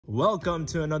Welcome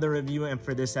to another review, and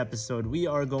for this episode we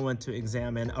are going to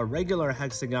examine a regular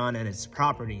hexagon and its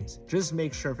properties. Just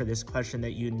make sure for this question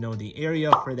that you know the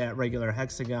area for that regular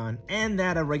hexagon and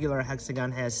that a regular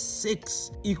hexagon has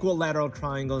 6 equilateral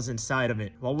triangles inside of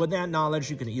it. Well, with that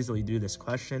knowledge you can easily do this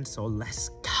question, so let's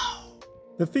go.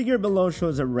 The figure below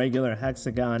shows a regular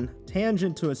hexagon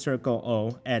tangent to a circle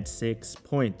O at 6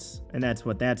 points, and that's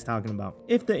what that's talking about.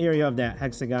 If the area of that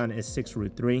hexagon is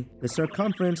 6√3, the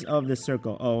circumference of the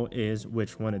circle O is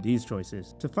which one of these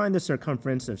choices? To find the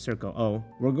circumference of circle O,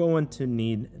 we're going to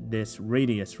need this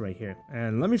radius right here,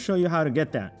 and let me show you how to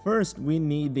get that. First, we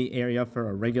need the area for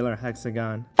a regular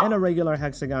hexagon, and a regular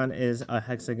hexagon is a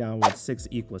hexagon with 6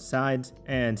 equal sides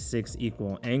and 6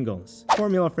 equal angles.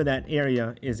 Formula for that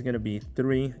area is going to be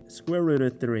 3 square root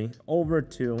of 3 over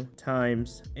 2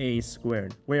 times a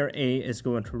squared, where a is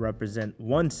going to represent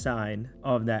one side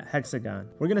of that hexagon.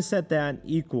 We're going to set that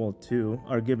equal to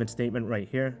our given statement right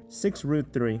here,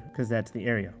 6√3, because that's the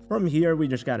area. From here, we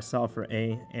just got to solve for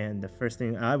a, and the first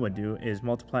thing I would do is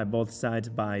multiply both sides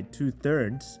by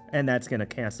 2/3, and that's going to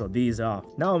cancel these off.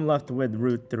 Now I'm left with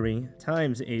 √3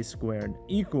 times a squared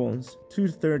equals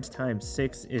 2/3 times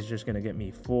 6 is just going to get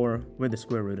me 4 with the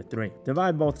square root of 3.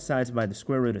 Divide both sides by the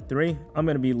square root of 3. I'm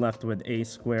going to be left with a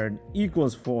squared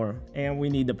equals 4, and we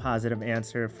need the positive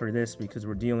answer for this because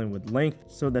we're dealing with length.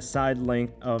 So the side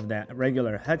length of that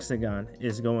regular hexagon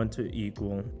is going to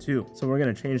equal 2. So we're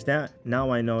going to change that.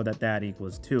 Now I know that that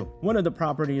equals 2. One of the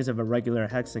properties of a regular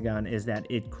hexagon is that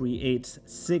it creates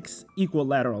 6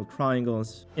 equilateral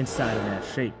triangles inside of that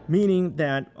shape, meaning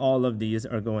that all of these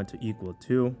are going to equal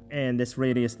 2, and this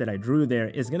radius that I drew there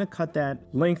is going to cut that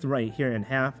length right here in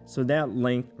half. So that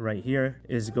length right here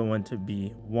is going to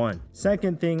be 1.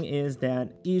 Second thing is that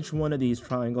each one of these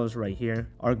triangles right here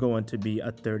are going to be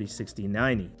a 30, 60,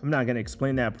 90. I'm not going to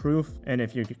explain that proof, and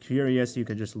if you're curious you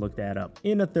could just look that up.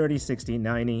 In a 30, 60,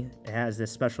 90, it has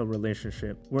this special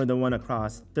relationship where the one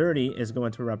across 30 is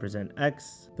going to represent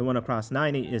x, the one across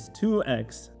 90 is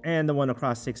 2x, and the one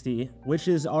across 60, which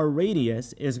is our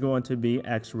radius, is going to be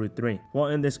x√3. Well,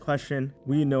 in this question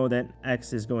we know that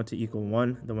x is going to equal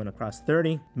 1, the one across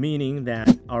 30, meaning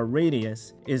that our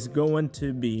radius is going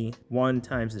to be 1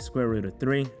 times the square root of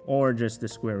 3, or just the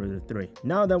square root of 3.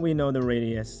 Now that we know the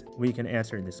radius, we can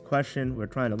answer this question. We're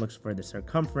trying to look for the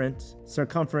circumference.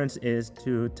 Circumference is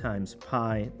 2 times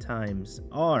pi times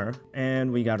r,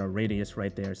 and we got our radius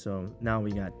right there. So now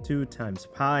we got 2 times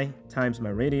pi times my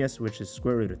radius, which is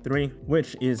square root of 3,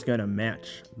 which is gonna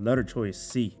match letter choice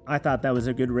C. I thought that was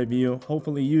a good review.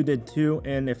 Hopefully you did too,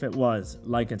 and if it was,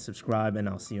 like and subscribe, and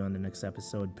I'll see you on the next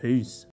episode. Peace.